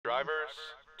Drivers,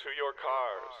 to your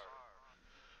cars.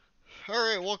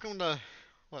 Alright, welcome to,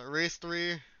 race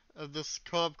 3 of this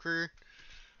co-op career.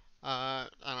 I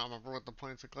don't remember what the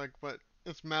points look like, but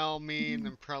it's Mal, me, and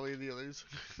then probably the others.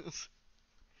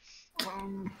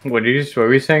 What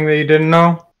were you saying that you didn't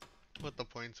know? What the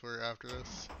points were after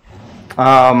this.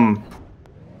 I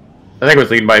think it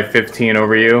was lead by 15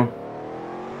 over you.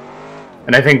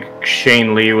 And I think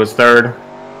Shane Lee was third.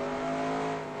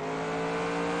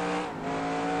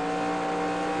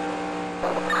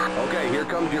 Okay, here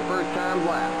comes your first time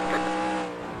lap.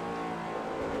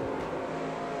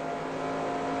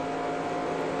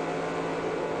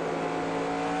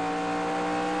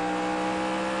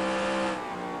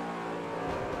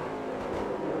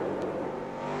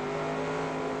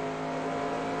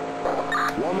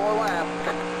 One more lap.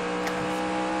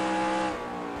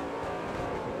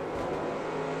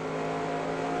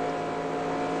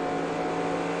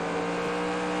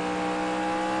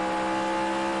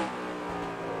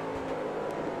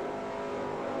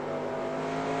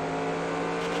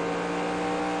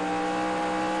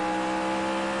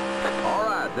 All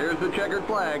right, there's the checkered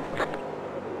flag.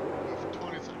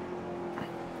 20 seconds.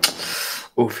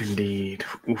 Oof indeed.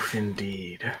 Oof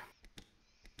indeed.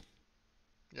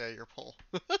 Yeah, your pole.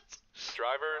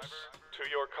 Drivers, to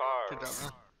your Good cars.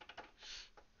 job, Mal.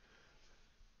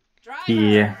 Drivers,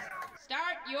 Yeah.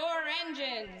 start your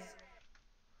engines.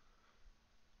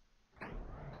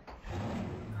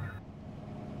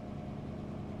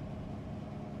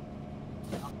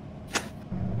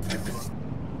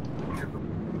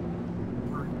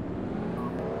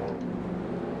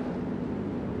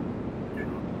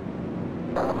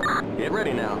 Get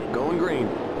ready now. Going green.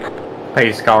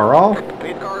 Pace car off.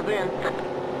 Pace car's in.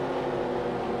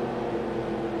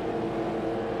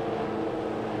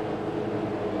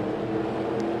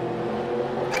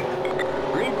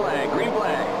 Green flag, green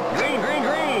flag. Green, green,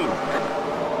 green.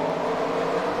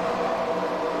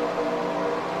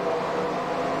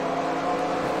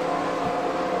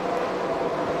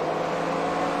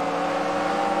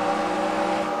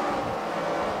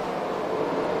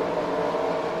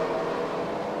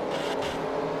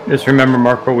 Just remember,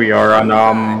 Marco, we are on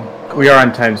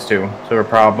times 2, so we're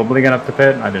probably gonna have to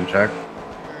pit. I didn't check.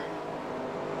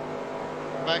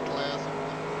 Back last.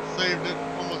 Saved it.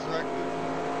 Almost wrecked it.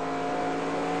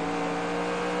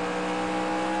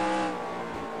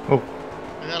 Oh,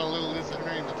 I got a little loose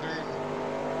entering the turn.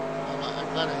 I'm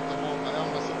glad I hit the wall. I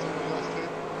almost hit somebody else too.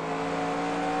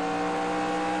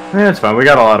 yeah, it's fine. We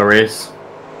got a lot of race.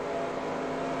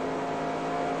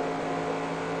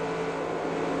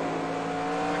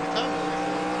 I can tell at least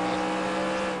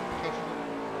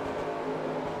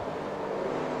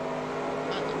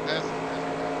not the best.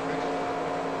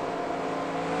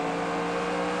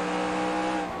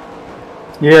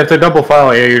 Yeah, if they're double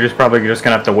file, yeah, you're just probably just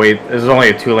gonna have to wait. This is only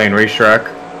a 2-lane racetrack.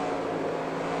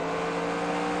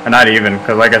 And not even,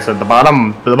 because like I said, the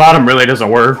bottom really doesn't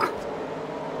work.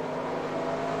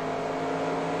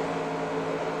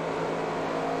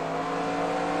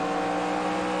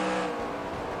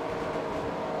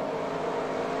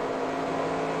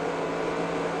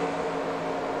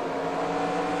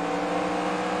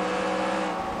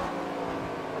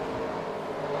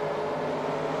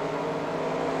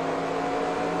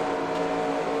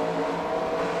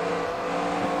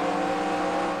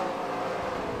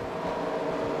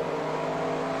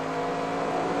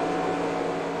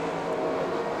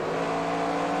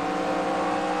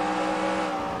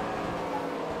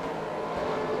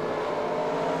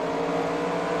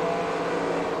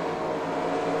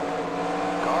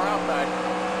 Car outside.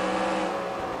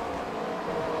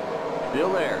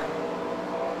 Still there.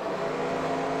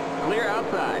 Clear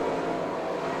outside.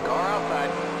 Car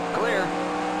outside. Clear.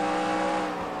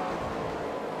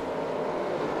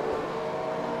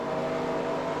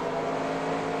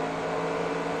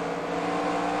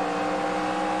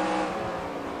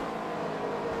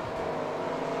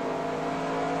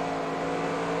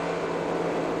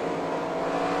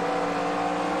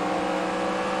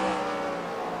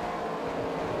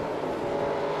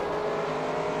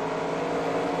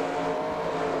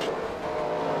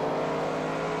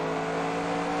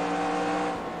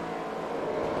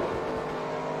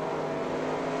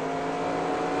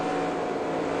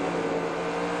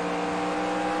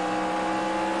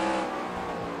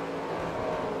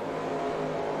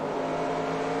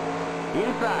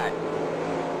 Inside.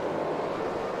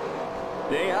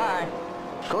 Stay high.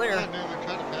 Clear. Yeah, man, we're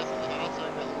trying to pass on the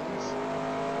outside, got loose.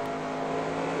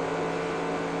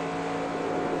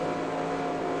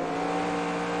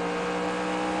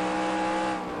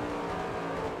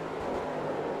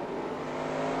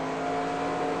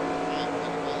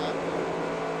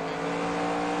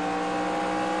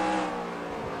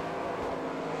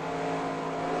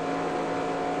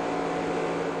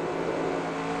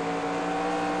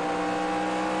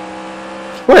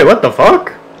 Wait, what the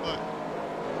fuck? What?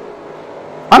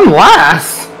 I'm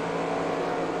last!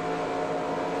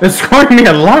 It's scoring me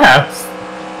in last! What?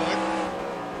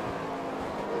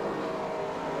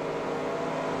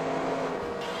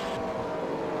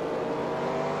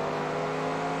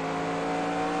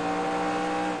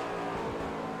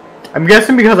 I'm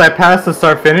guessing because I passed the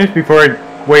start finish before I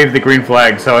waved the green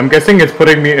flag, so I'm guessing it's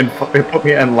putting me in. It put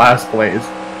me in last place.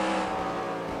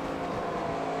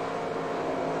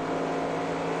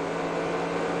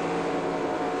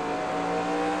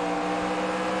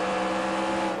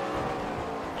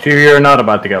 You're not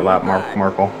about to get lap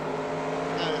Markle.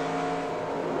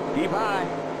 Keep high.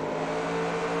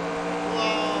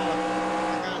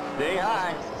 Whoa! Stay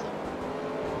high.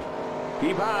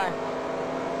 Keep high.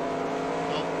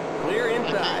 Clear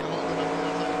inside.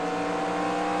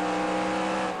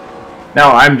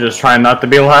 Now I'm just trying not to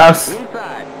be last.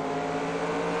 Inside.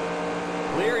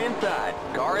 Clear inside.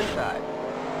 Car inside.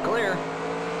 Clear.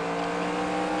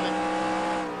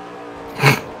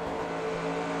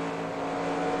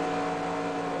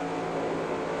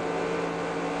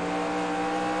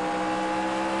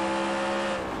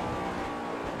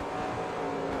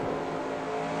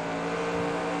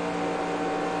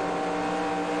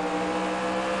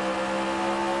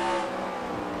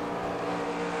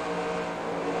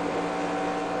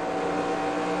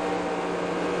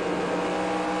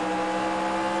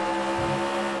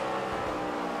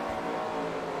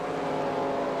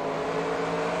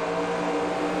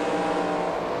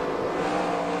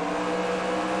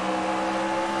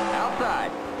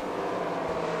 Outside.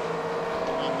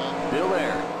 Still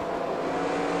there.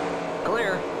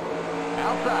 Clear.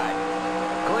 Outside.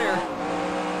 Clear.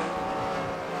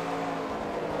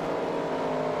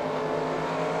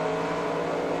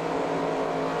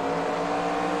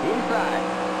 Inside.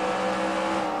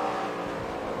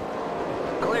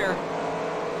 Clear.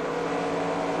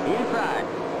 Inside.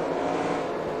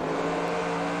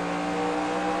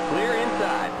 Clear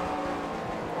inside.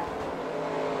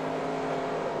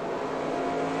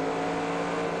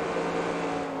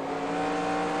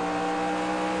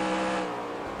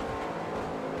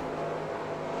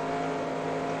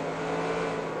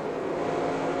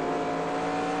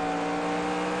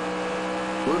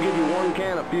 We'll give you 1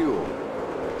 can of fuel.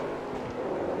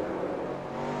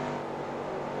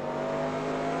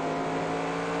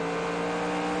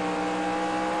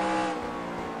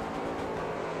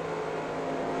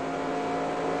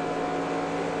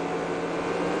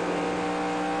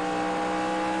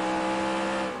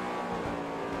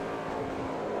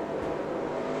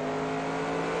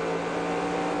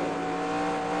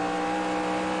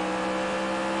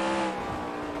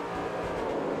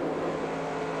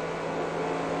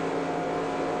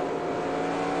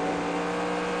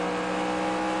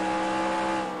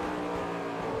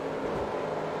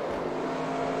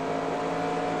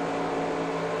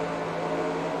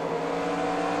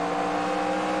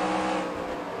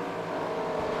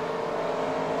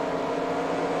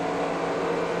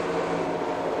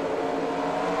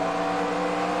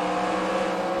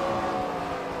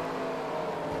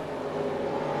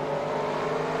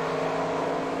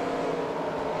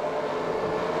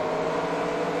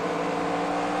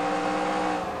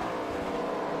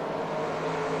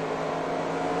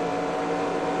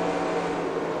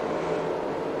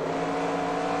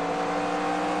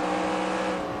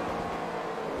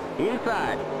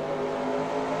 Inside.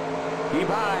 Keep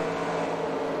high.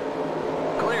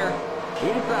 Clear.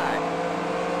 Inside.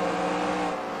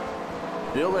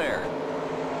 Still there.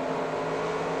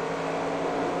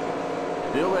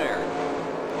 Still there.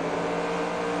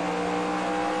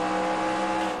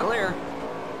 Clear.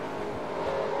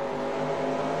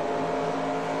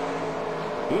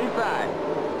 Inside.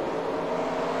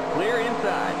 Clear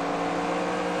inside.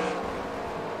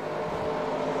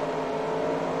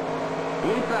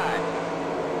 Inside.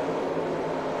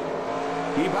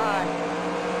 Keep high.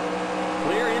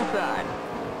 Clear inside.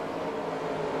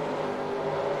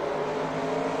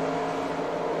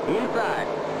 Inside.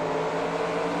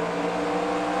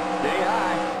 Stay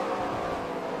high.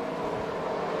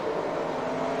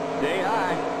 Stay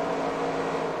high.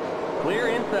 Clear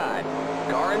inside.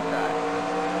 Car inside.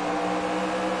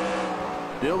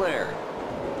 Still there.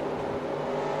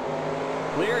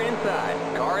 Clear inside.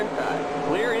 Car inside.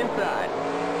 Clear inside.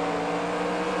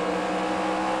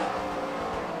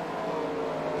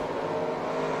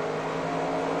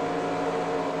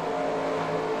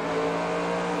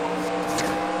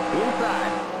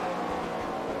 Inside.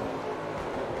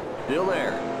 Still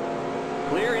there.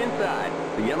 Clear inside.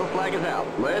 The yellow flag is out.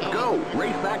 Let's go.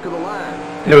 Race back to the line.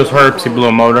 It was Herbs, he blew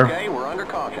a motor. Okay, we're under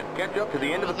caution. Catch up to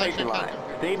the end of the pacing line.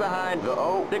 Stay behind the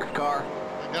 06 car.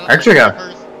 I actually got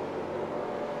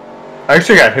I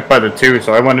actually got hit by the 2,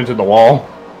 so I went into the wall.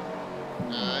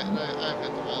 I've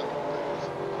hit the wall a couple times.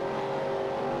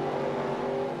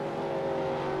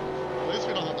 At least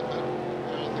we don't have to pit.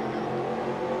 I don't think we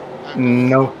have.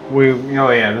 No, oh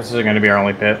yeah, this is going to be our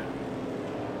only pit.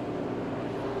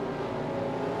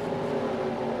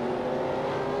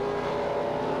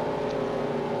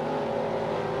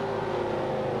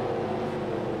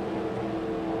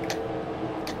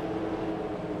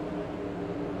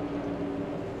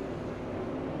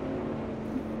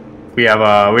 We have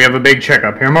a big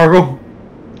checkup here, Margo.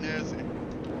 Yeah, I see.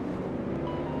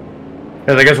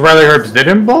 Because I guess Riley Herbst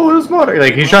didn't blow his motor.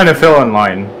 Like, he's trying to fill in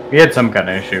line. He had some kind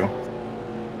of issue.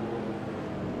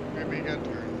 Maybe he got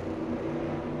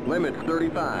turned. Limits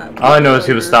 35. All I know is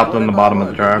he was stopped on the bottom of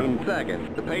the track. In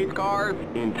seconds. The pace cars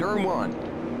in turn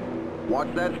 1.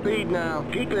 Watch that speed now.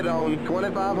 Keep it on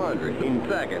 2500 in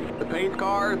seconds. The pace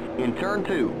cars in turn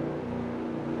 2.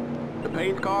 The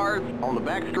pace cars on the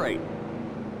back straight.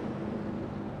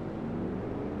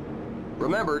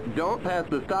 Remember, don't pass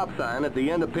the stop sign at the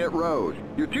end of pit road.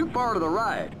 You're too far to the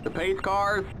right. The pace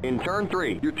cars in turn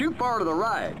 3. You're too far to the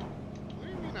right. What do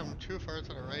you mean I'm too far to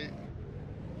the right?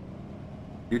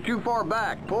 You're too far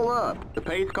back. Pull up. The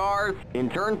pace cars in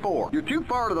turn 4. You're too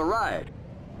far to the right.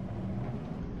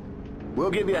 We'll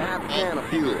give you a half can of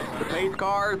fuel. The pace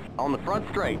cars on the front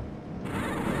straight. I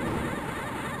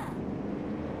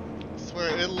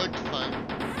swear, it looked fine.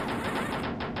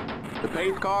 The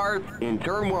pace cars in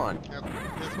turn 1. Yep,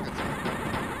 this one's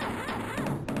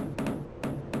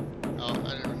oh,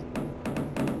 I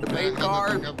didn't. The pace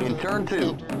cars in turn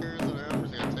 2.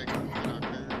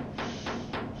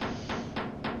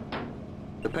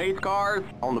 The pace cars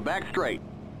on the back straight.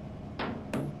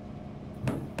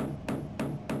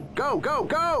 Go, go,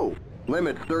 go!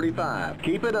 Limits 35.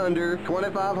 Keep it under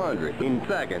 2500 in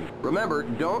seconds. Remember,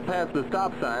 don't pass the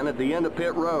stop sign at the end of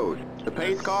pit road. The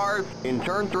pace cars in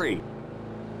turn 3.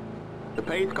 The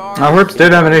pace cars. Now, Herbst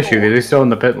did have an issue. He's still in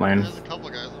the pit lane. There's a couple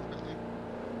guys on 50.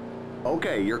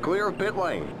 Okay, you're clear of pit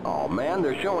lane. Oh man,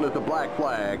 they're showing us a black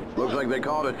flag. Looks like they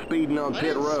caught it speeding on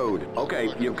pit road. Okay,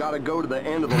 you've got to go to the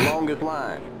end of the longest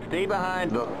line. Stay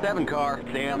behind the 7 car,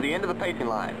 stay on the end of the pacing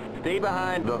line. Stay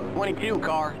behind the 22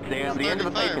 car, stay on the end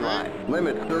of the pacing line.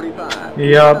 Limits 35.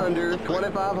 Yep. Under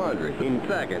 2500 in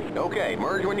seconds. Okay,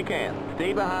 merge when you can.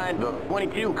 Stay behind the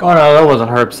 22 Oh car. no, that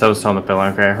wasn't Herbst. That was still in the pit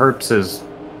lane. Okay,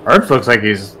 Herbst looks like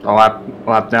he's a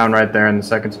lap down right there in the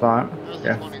second spot. There's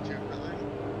Yeah. a 22 for there.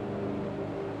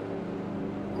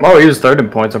 Well, he was third in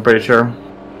points, I'm pretty sure.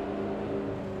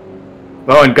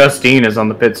 Oh, and Gustine is on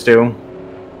the pits too.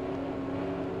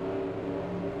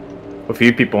 A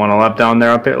few people want to lap down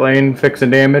there on pit lane, fixing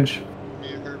damage. Me,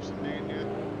 Herbst, and Dean, yeah.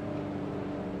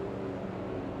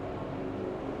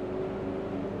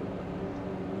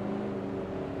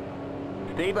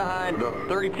 Stay behind the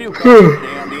 32 car,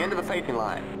 stay on the end of the pacing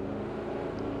line.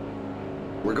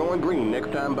 We're going green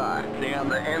next time by. Stay on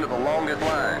the end of the longest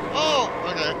line. Oh,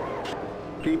 okay.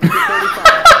 Keep it to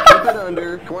 35. Keep it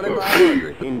under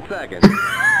 2500 in seconds.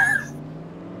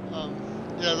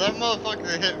 Yeah, that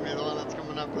motherfucker hit me, the one that's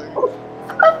coming up there.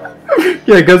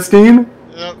 Yeah, Gustine?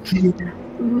 Yep.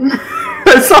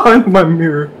 I saw it in my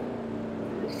mirror.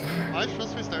 Am I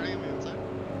supposed to be starting on the inside?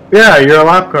 Yeah, you're a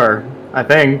lap car, I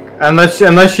think. Unless you're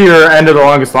end of the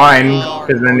longest line, Oh.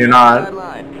 because then you're not.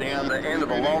 Stay on the end of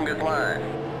the longest line.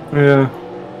 Yeah.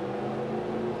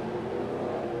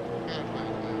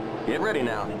 Get ready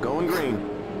now. Going green.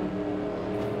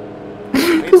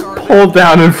 Just pull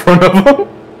down in front of him.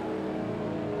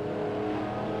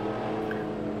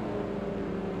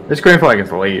 This green flag is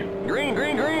late. Green,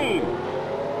 green, green.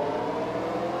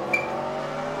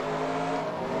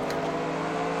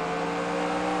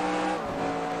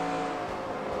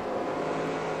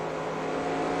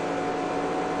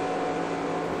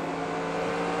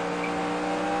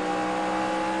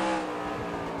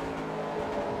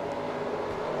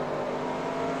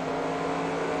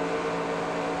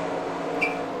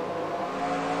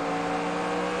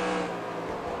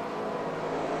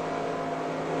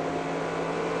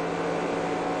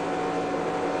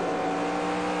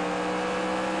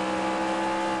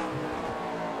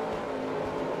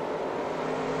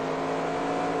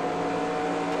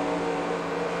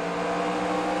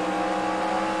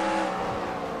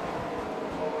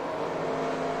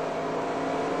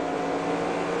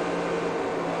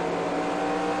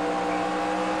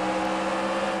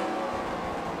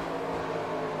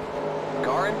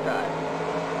 Car inside.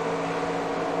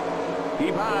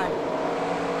 Keep high.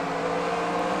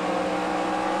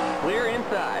 Clear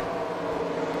inside.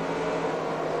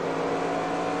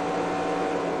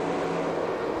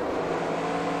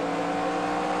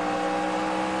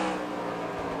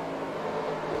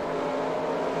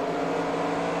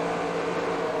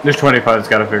 This 25's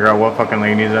got to figure out what fucking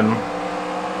lane he's in.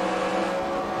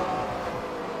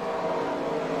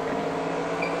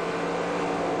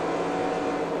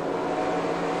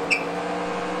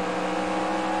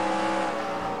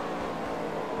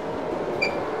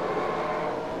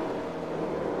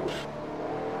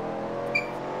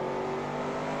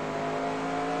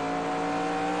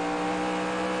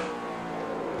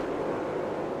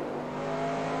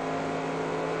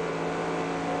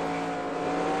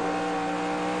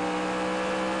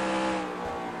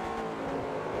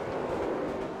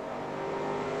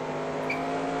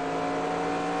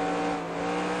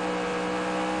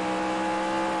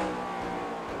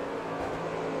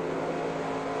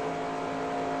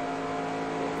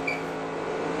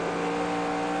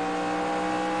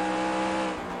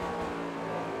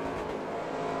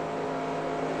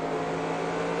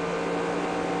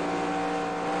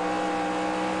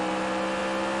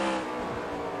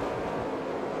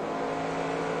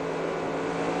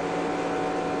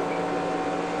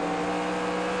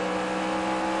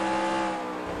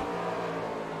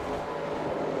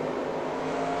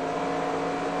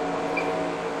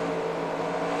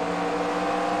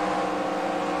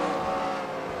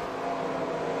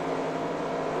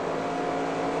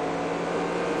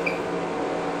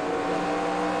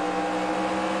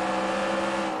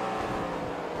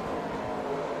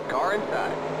 Car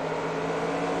inside.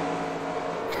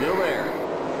 Still there.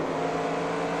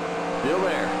 Still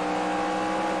there.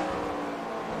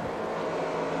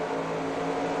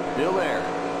 Still there.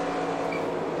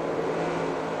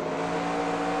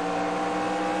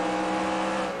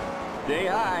 Stay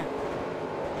high.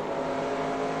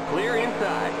 Clear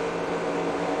inside.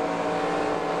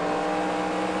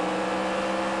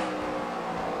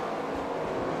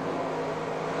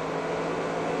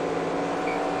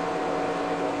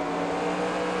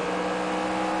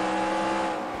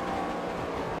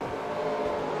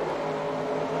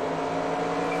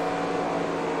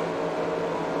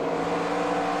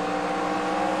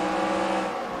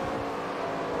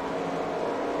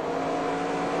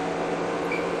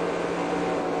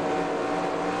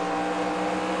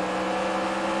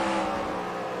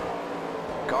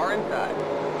 Car inside.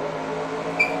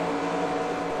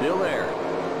 Still there.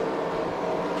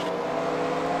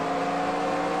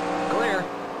 Clear.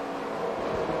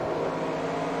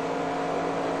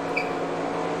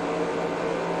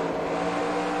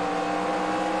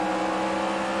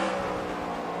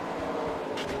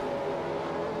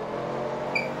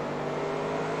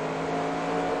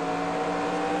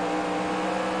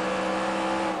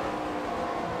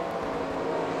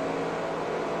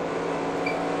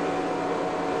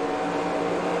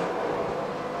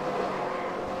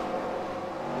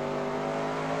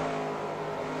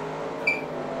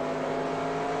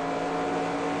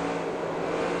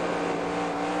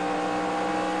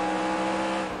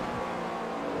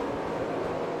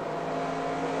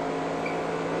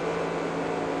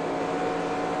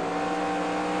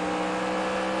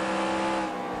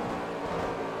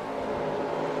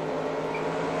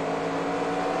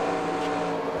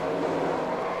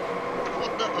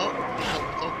 What the?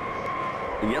 Oh.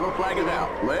 The yellow flag is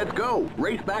out. Let's go.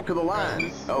 Race back to the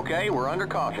line. Okay, we're under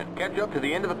caution. Catch up to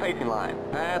the end of the pacing line.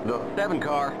 Past the 7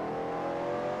 car.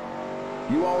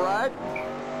 You all right?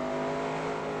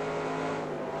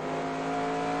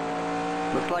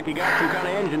 Looks like you got some kind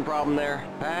of engine problem there.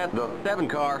 Past the 7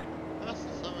 car. That's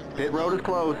the 7. Pit road is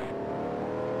closed.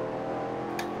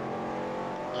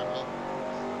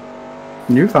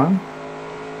 You're fine.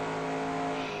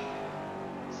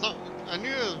 So, I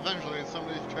knew eventually some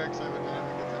of these tracks I would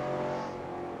have to get them.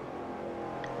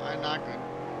 I'm not good.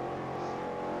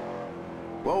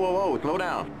 Whoa, whoa, whoa, slow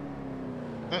down.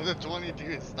 The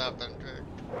 22 stopped on track.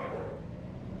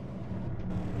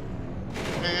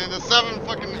 And the 7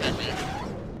 fucking hit me.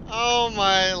 Oh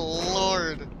my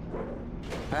lord.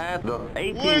 Past the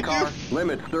 18 Would car, you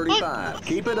limits 35. fuck?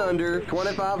 Keep it under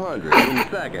 2,500 in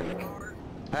second.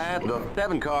 Past the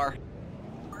 7 car.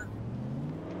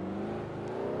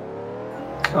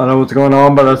 I don't know what's going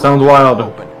on, but that sounds wild.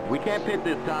 Open. We can't pit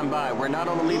this time by. We're not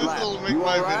on the lead This lap. will make You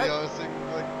my all right? video. I was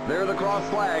thinking, like, There are the cross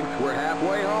flags. We're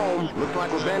halfway home. Looks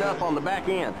like we're bent up on the back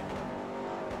end.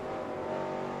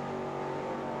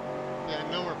 yeah,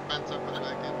 no more fence up in the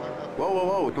back end. Like that. Whoa, whoa,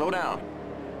 whoa, slow down.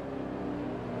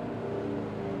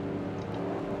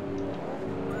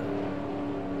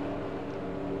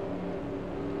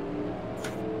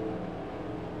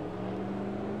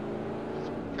 There's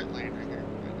a pit lane right here.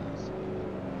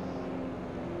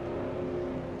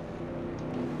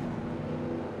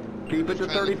 Keep it to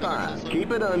 35.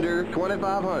 Keep it under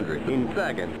 2,500 in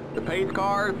second. The pace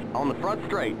cars on the front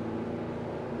straight.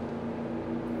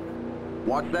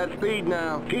 Watch that speed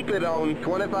now. Keep it on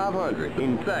 2500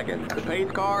 in seconds. The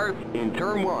pace cars in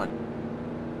turn 1.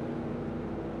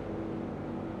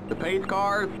 The pace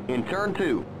cars in turn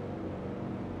 2.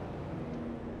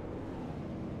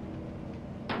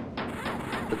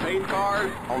 The pace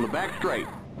cars on the back straight.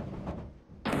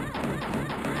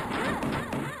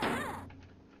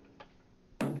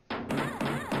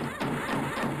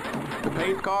 The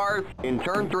pace cars in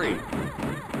turn 3.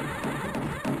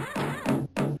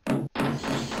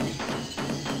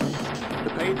 The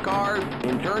pace cars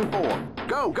in turn 4.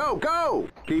 Go, go, go!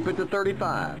 Keep it to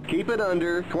 35. Keep it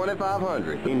under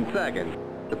 2500 in seconds.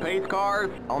 The pace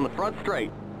cars on the front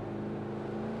straight.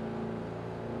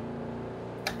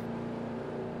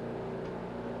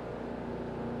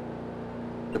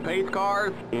 The pace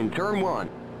cars in turn 1.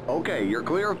 Okay, you're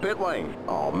clear of pit lane.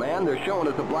 Oh man, they're showing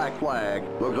us a black flag.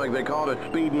 Looks like they caught us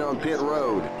speeding on pit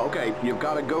road. Okay, you've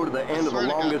got to go to the end of the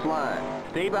longest line.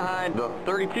 Stay behind the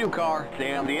 32 car.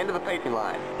 Stay on the end of the pacing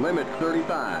line. Limit's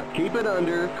 35. Keep it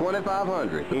under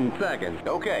 2500 in seconds.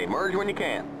 Okay, merge when you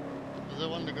can. Is there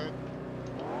one to go?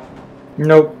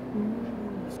 Nope.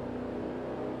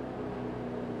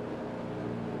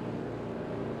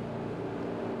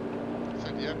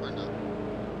 Said yep or no?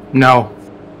 No.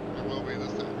 It will be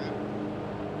this time, right?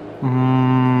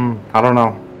 I don't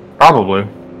know. Probably.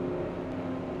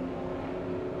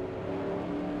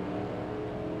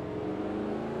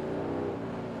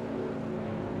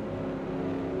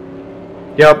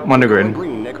 Yep, 1 to grid.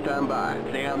 Green next time by.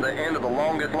 Stay on the end of the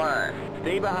longest line.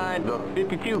 Stay behind the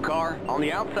 52 car on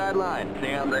the outside line.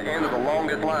 Stay on the end of the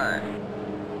longest line.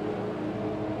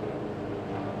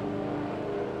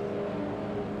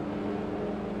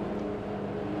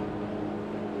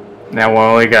 Now we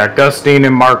only got Gustine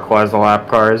and Marco as the lap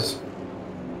cars.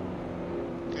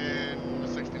 And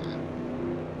 69.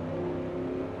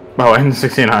 Oh, and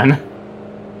 69.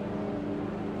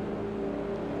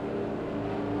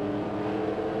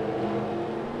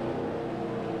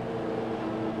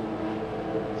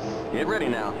 Get ready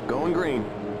now. Going green.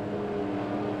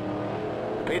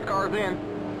 Pace car's in.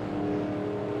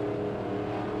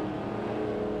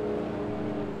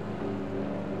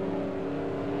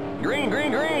 Green,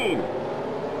 green, green!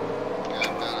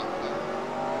 Got that up there.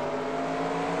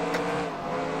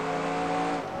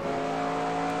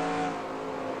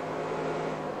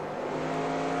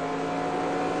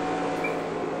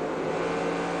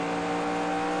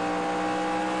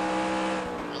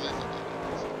 Really isn't that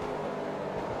easy.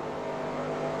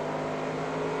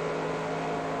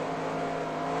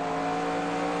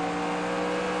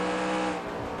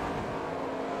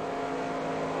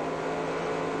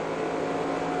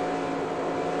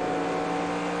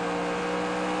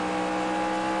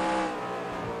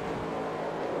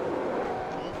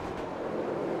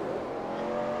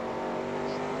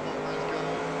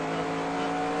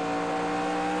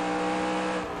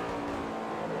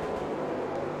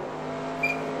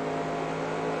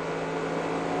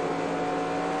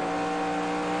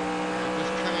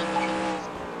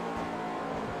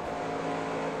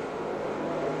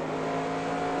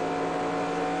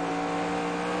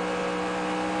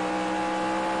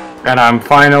 And I'm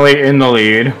finally in the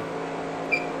lead.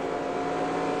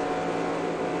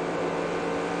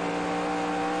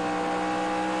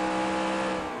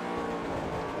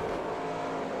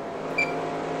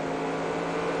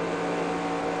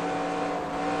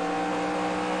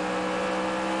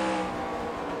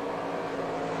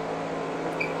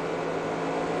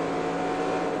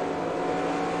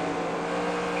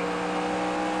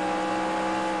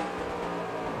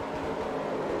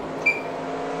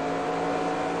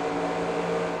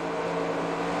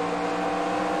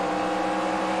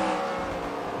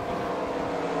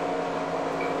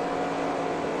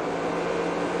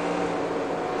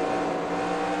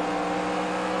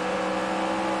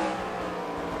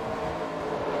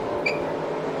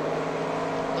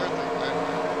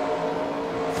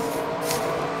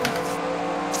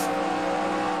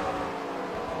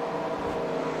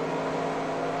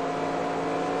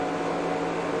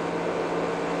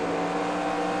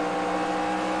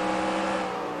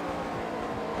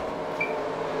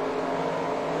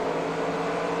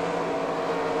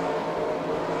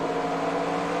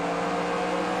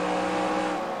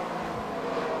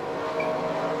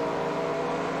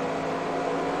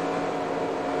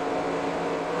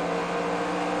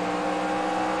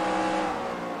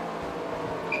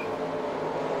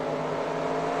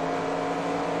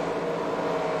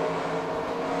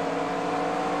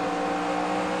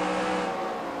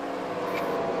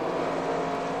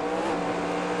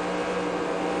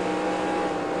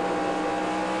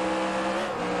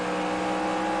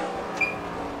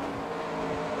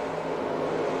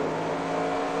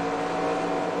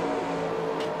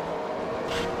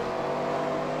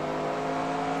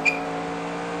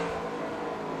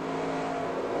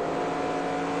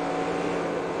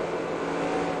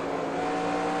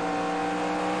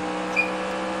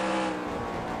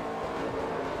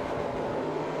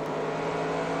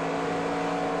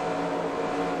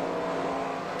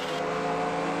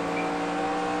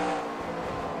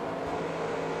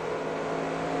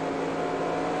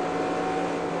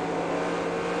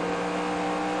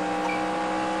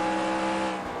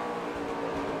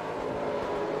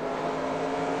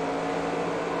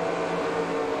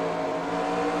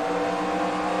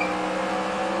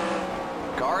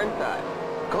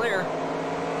 clear.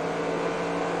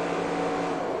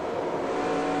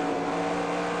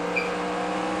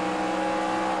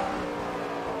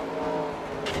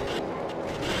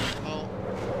 Oh,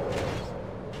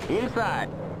 Inside.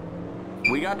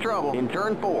 We got trouble in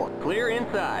turn 4. Clear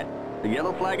inside. The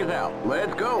yellow flag is out.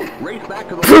 Let's go. Race back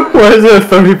to the line. Why is it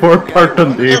 34 parked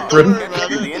on the apron? Get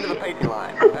to the end of the pacing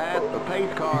line. Pass the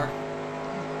pace car.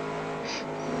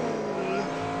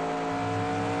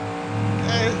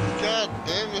 hey, god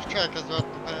damn, this track is about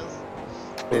to pass.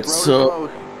 This What's road is up?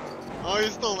 closed. Oh,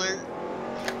 he's still late.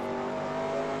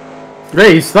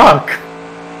 Ray, you suck.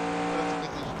 That's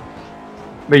busy.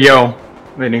 But yo,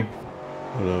 Vinny.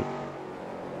 What up?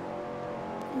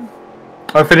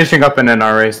 I'm finishing up an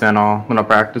NR race, then I'm gonna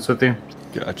practice with you.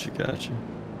 Gotcha.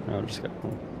 I just got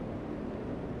home.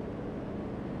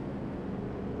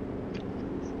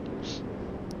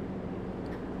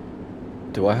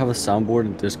 Do I have a soundboard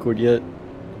in Discord yet?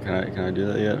 Can I do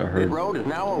that yet? I Pit heard. road is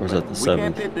now open. Or is that the We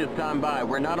can't 7th? pit this time by.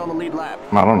 We're not on the lead lap.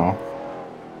 I don't know.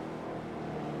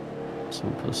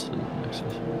 Someone posted next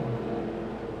session.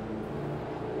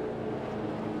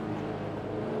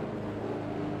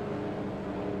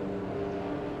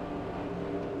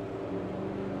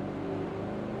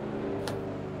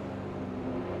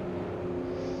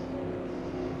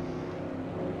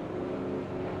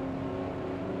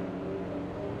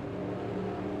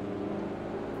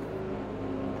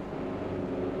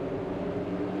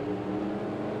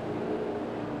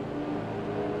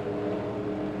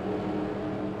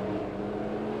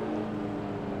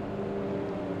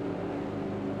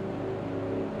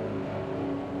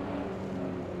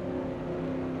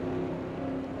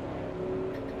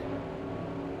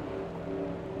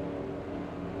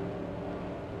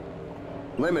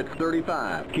 Limits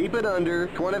 35. Keep it under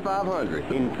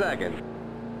 2,500 in seconds.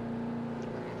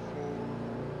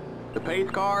 The pace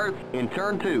cars in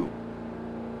turn 2.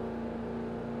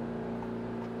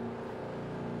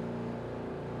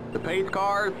 The pace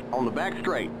cars on the back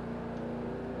straight.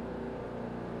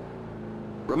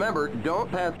 Remember,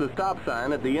 don't pass the stop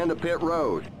sign at the end of pit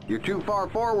road. You're too far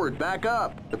forward. Back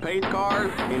up. The pace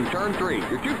cars in turn 3.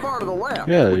 You're too far to the left.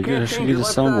 Yeah, We you can't guys should change get your a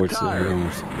left side soundboard so tire.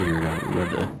 everyone's figuring out what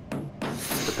to.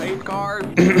 The pace cars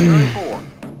in turn 4.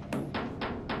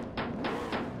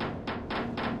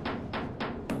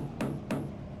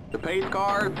 The pace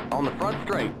cars on the front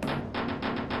straight.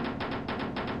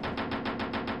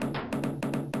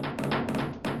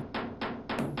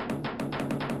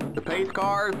 The pace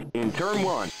cars in turn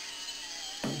 1.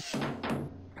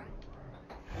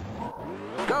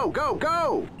 Go, go,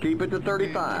 go! Keep it to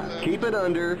 35. Keep it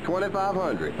under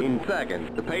 2,500 in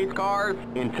seconds. The pace cars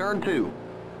in turn 2.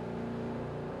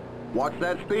 Watch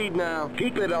that speed now.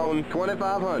 Keep it on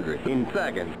 2,500 in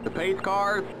seconds. The pace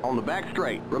cars on the back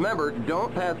straight. Remember,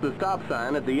 don't pass the stop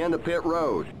sign at the end of pit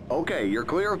road. Okay, you're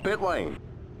clear of pit lane.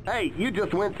 Hey, you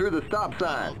just went through the stop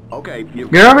sign. Okay, You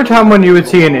know every time when you would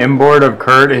see an inboard of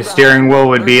Kurt, his steering wheel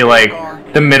would be like,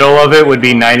 the middle of it would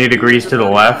be 90 degrees to the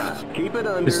left? Keep it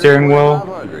under The steering wheel?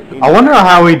 2,500 in I wonder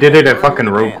how he did it at fucking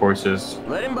road courses.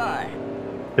 Let him by.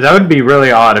 Cause that would be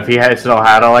really odd if he still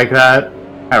had it like that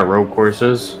at road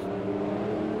courses.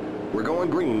 We're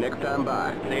going green next time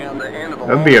by. Stay on the end of the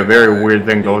That would be a very line. weird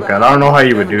thing to look at. I don't know how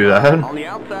you would do that. On the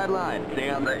outside line.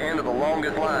 Stay on the end of the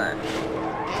longest line.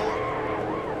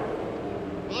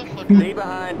 Stay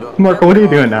behind the Marco, what are you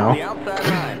doing now? on the outside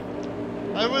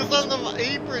line. I was on the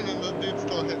apron and the dude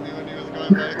still hit me when he was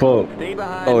going back. Well, Stay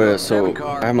behind oh yeah, the so 7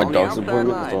 car I had my on the doctor's outside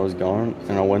appointment line. while I was gone,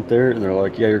 and I went there, and they're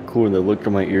like, "Yeah, you're cool." And they looked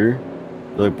at my ear,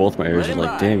 they looked both my ears, and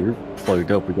like, "Damn, you're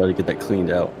plugged up. We gotta get that cleaned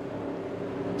out."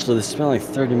 So they spent like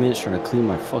 30 minutes trying to clean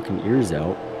my fucking ears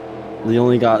out. They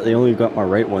only got my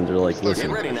right one. They're like, Still "Listen,"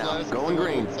 Get ready now. Going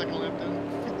green. Second lap down.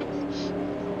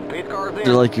 Pace cars in.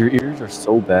 they're like, "Your ears are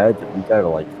so bad that we gotta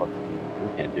like fucking,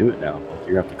 we can't do it now. Like,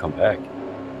 you're gonna have to come back."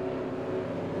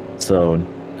 So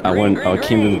I Green, went. I green,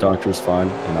 came to the green. doctor, was fine,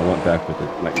 and I went back with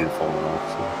it, my ear falling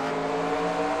off.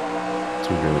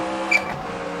 So it's great.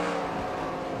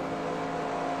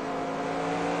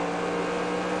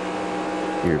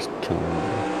 Ears killing me.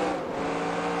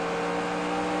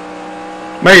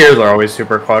 My ears are always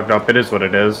super clogged up. It is what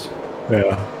it is.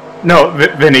 Yeah. No,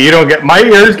 Vinny, you don't get. My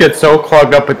ears get so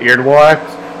clogged up with ear wax.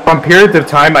 From periods of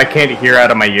time, I can't hear out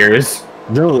of my ears.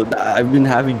 No, I've been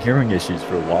having hearing issues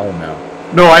for a while now.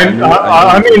 No, I knew-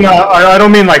 I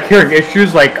don't mean like hearing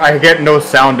issues. Like I get no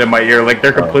sound in my ear. Like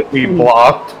they're completely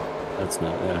blocked. That's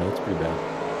not. Yeah, that's pretty bad.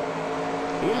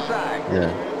 Inside.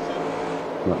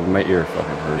 Yeah. My ear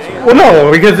fucking hurts. Well,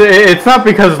 no, because it's not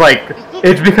because like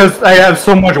it's because I have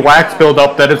so much wax build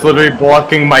up that it's literally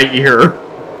blocking my ear.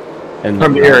 And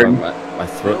from now hearing. my My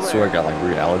throat's sore. I got like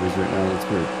weird allergies right now. It's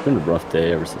been a rough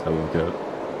day ever since I woke up.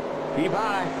 Keep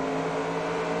high.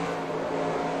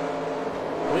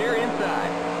 Clear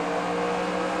inside.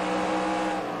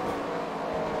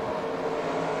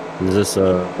 Is this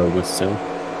Winston-Salem?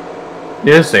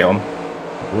 Yeah, it's Salem.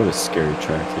 What a scary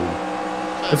track,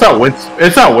 dude. It's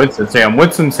not Winston-Salem.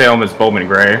 Winston-Salem is Bowman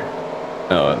Gray.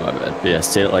 Oh, my bad. But yeah,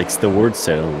 like the word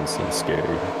Salem is so scary.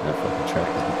 That fucking track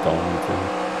is going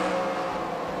through.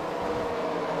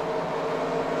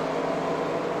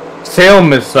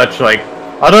 Salem is such like,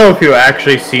 I don't know if you've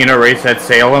actually seen a race at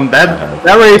Salem.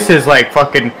 That race is like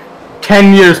fucking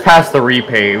 10 years past the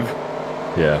repave.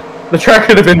 Yeah. The track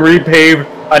could have been repaved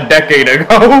a decade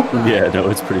ago. Yeah, no,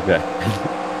 it's pretty bad.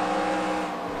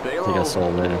 I think I saw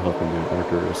that and helping do an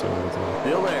Arca or something.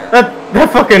 Still there.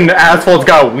 That fucking asphalt's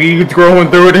got weeds growing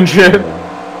through it and shit. Yeah.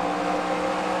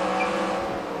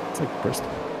 It's like Bristol.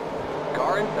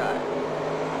 Car inside.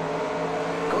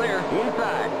 Clear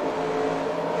inside.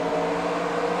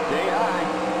 Stay high.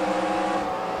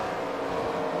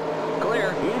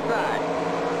 Clear inside.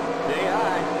 Stay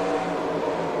high.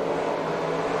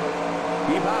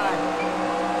 Keep high.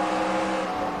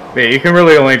 Yeah, you can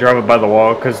really only drive it by the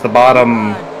wall because the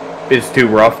bottom is too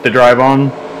rough to drive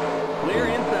on. Clear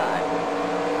inside.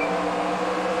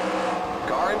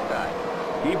 Car inside.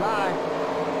 Keep high.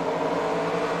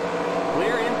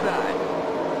 Clear inside.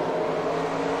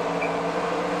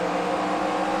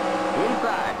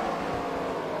 Inside.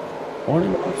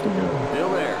 Still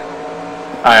there.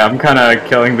 I'm kind of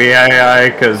killing the AI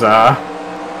because I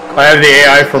have the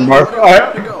AI for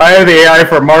I have the AI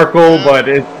for Markle, but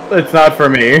it's not for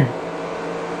me.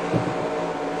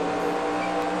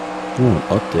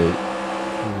 Update.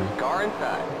 Car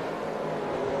inside.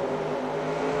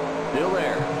 Still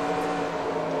there.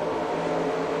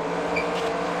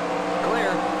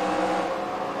 Clear.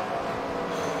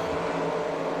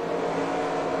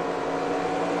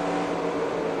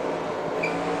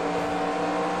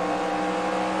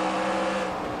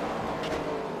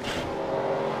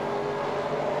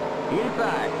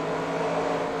 Inside.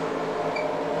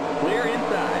 Clear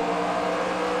inside.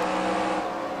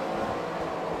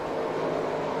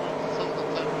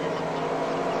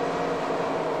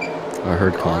 I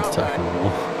heard contact from the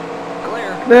wall.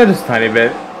 Clear. Yeah, just a tiny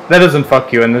bit. That doesn't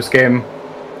fuck you in this game.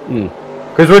 Hmm.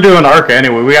 Because we're doing Arca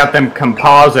anyway. We got them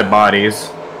composite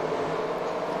bodies.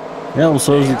 Yeah, well,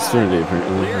 so is Xfinity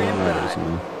apparently.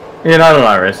 You're not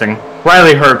on racing.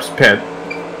 Riley Herbst pit.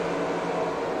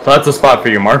 So that's a spot for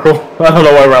you, Markle. I don't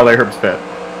know why Riley Herbst pit.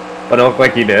 But it looked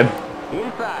like he did.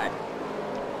 Inside.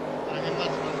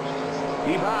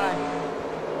 Keep high.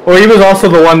 Well, he was also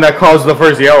the one that caused the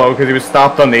first yellow because he was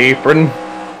stopped on the apron.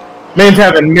 Man's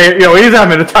having, he's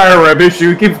having a tire rev issue.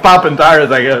 He keeps popping tires,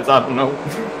 I guess. I don't know.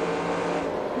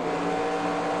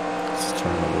 Just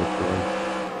trying to look for him.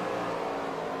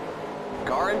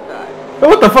 Car inside.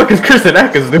 What the fuck is Kristen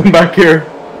Eckes doing back here?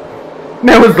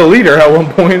 Man was the leader at one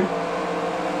point.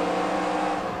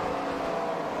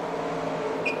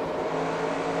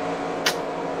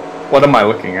 What am I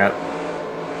looking at?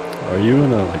 Are you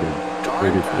in a like a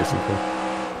rated racing car?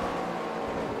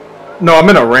 No, I'm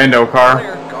in a rando car.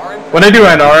 Clear. Car inside. When I do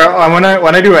NR,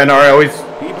 when I do NR, I always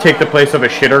take the place of a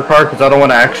shitter car because I don't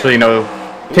want to actually,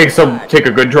 take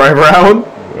a good driver out.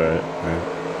 Right.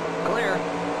 Clear.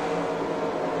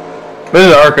 This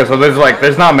is Arca, so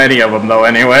there's not many of them though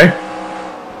anyway.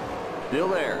 Still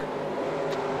there.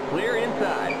 Clear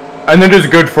inside. And they're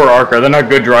just good for Arca. They're not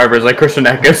good drivers like Christian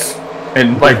Eckes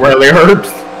and like Riley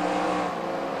Herbst.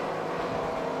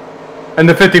 And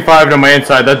the 55 to my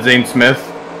inside, that's Zane Smith.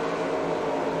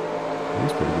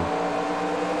 He's pretty good.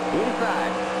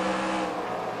 Inside.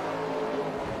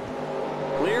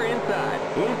 Clear inside.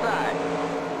 Inside.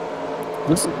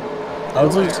 Listen, I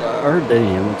heard Danny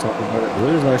Hamlin talk about it. But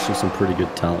there's actually some pretty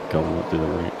good talent coming up through the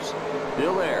ranks.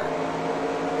 Still there.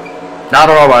 I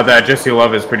don't know about that. Jesse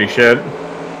Love is pretty shit.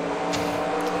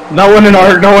 No one in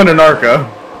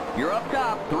Arca. You're up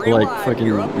top. Three Like wide. fucking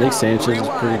You're up Nick top. Sanchez Three is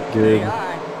wide. pretty Stay good. high.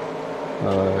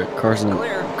 Carson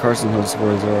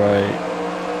Hillsborough is alright.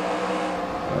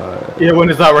 Yeah, when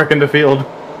it's not wrecking the field.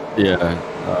 Yeah.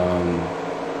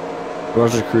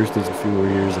 Roger Cruz needs a few more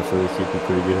years. I feel like he'd be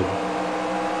pretty good.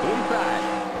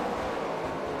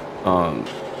 Inside.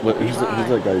 Who's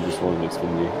that guy who just won the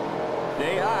Xfinity?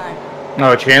 Stay high.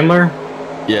 Oh, Chandler?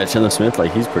 Yeah, Chandler Smith.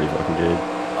 Like he's pretty fucking good.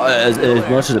 As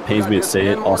much as it pains me to say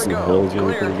it, Austin Hill is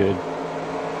gonna be pretty good.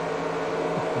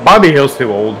 Bobby Hill's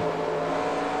too old.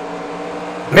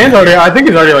 Man's I think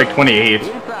he's already like 28.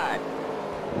 Inside.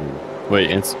 Wait,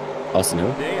 it's Austin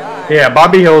Hill? Stay high. Yeah,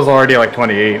 Bobby Hill's already like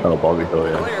 28. Oh, Bobby Hill,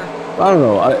 yeah. Clear. I don't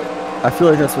know. I feel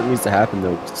like that's what needs to happen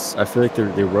though. 'Cause I feel like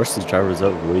they rush these drivers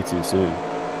up way too soon.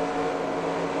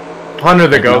 Under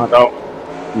the Like, goat though.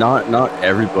 Not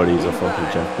everybody's a fucking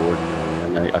Jeff Gordon. You know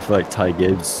what I mean? I feel like Ty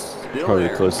Gibbs is probably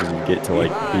the closest you get to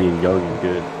like being young and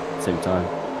good at the same time.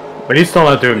 But he's still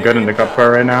not doing good in the cup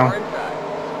car right now.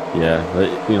 Yeah, but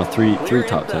you know, three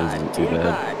top tens isn't too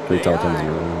bad. 3 top tens in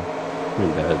a row,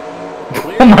 pretty bad.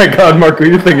 Oh my god, Marco,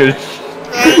 you think it's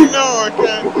I know,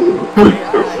 okay.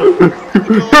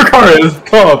 your car is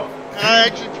tough. I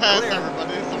actually passed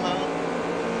everybody somehow.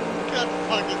 God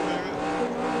fucking damn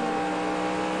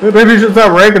it. Maybe you should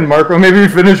stop ranking, Marco. Maybe you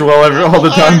finish well all the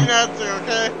time. I'm not to,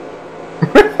 okay?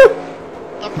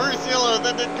 The first yellow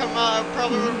that did come out, I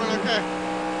probably would have been okay.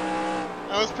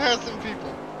 I was passing people.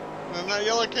 And then that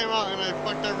yellow came out and I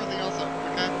fucked everything else up,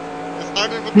 okay? It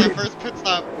started with that first pit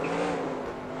stop.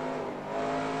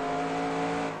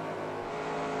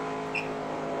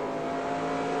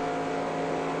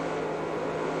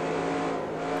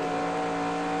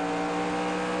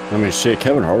 I mean, shit,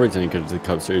 Kevin Harvick didn't get to the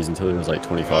Cup Series until he was like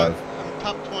 25. I'm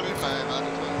top 25 out of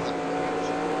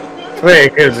 27.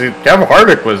 Wait, because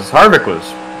Harvick was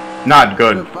not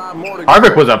good.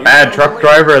 Harvick was a bad truck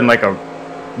driver and like a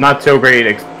not so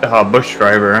great bush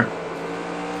driver.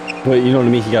 But you know what I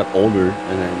mean? He got older,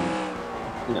 and then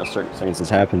you know circumstances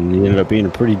happened, and he ended up being a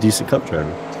pretty decent Cup driver.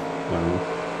 You know what I mean?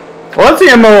 Well, that's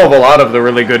the MO of a lot of the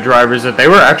really good drivers, that they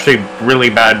were actually really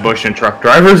bad bush and truck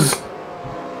drivers.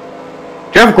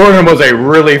 Jeff Gordon was a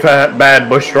really bad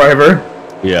bush driver.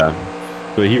 Yeah,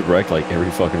 but he wrecked like every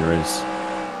fucking race.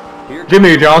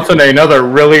 Jimmy Johnson, another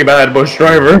really bad bush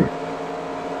driver.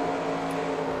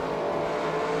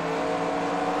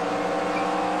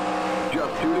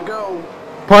 Just 2 to go.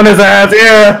 Punt his ass,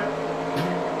 yeah.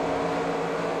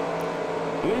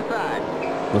 Inside.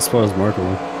 Let's suppose Marco.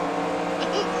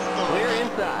 Clear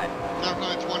inside.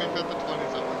 Definitely 25th to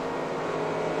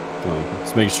 27th.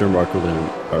 Just making sure Marco didn't,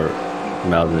 or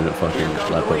Mal didn't fucking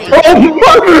lap up. Oh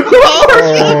my!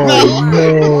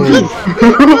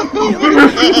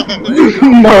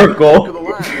 Marco. To the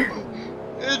line.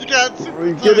 It got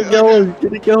super Get it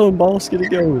going, boss, get it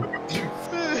going.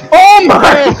 Oh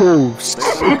my! Oh,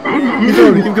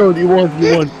 keep going, you won,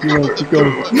 keep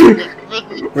going.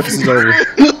 Race is over.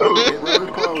 Pit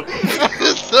road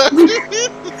is closed.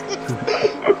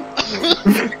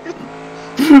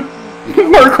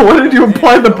 Marco, what did you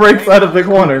apply the brakes out of the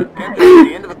corner? At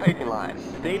the end of the pacing line.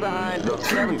 Stay behind the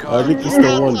 7 cars. I think you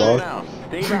still won, dog.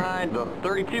 Stay behind the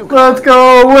 32 cars. Let's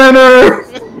go, winner!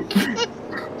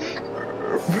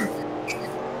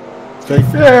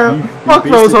 Yeah, fuck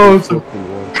those hoes. Let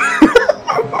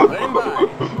him by.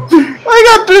 I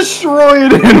got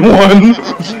destroyed in one.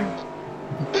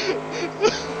 Stay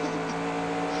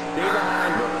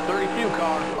behind the 32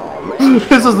 car. Oh, man.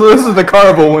 This is the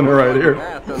carnival winner right here.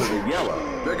 Pass under the yellow.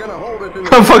 They're gonna hold us in the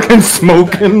I'm fucking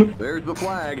smoking. There's the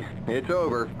flag. It's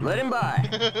over. Let him by.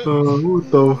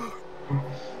 What the?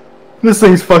 This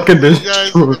thing's fucking You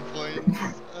guys are destroyed. the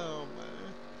points. Oh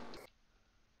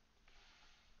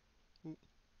man.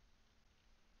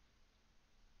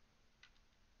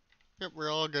 Yep,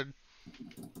 we're all good.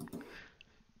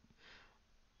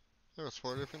 There was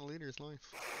 4 different leaders, nice.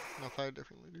 No, 5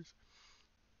 different leaders.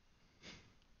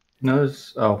 No,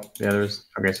 there's. Oh, yeah, there's.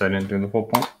 Okay, so I didn't do the full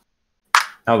point.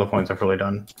 Now the points are fully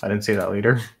done. I didn't see that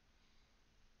leader.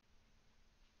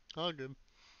 All good.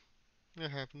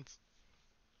 It happens.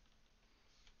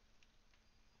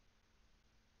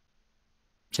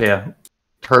 So yeah,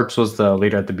 Terps was the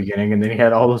leader at the beginning, and then he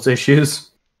had all those issues.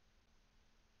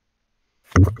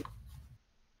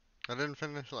 I didn't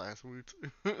finish last, woot.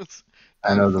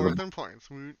 I know 4th the in points,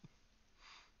 woot.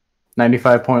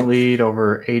 95-point lead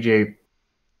over AJ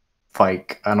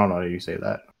Fike. I don't know how you say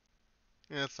that.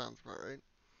 Yeah, that sounds about right.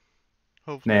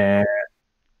 Hopefully.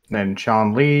 Then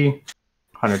Sean Lee,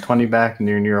 120 back,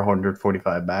 near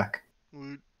 145 back.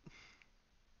 Woot.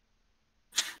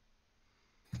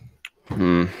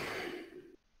 Hmm.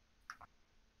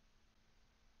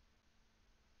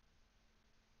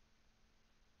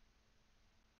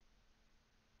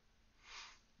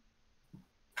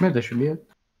 Yeah, that should be it.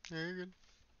 Yeah, you're good.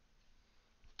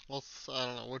 Well, I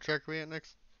don't know. What track are we at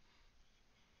next?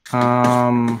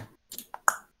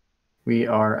 We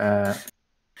are at.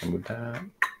 Move that.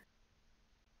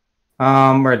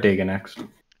 We're at Dega next.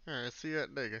 Alright, see you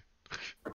at Dega.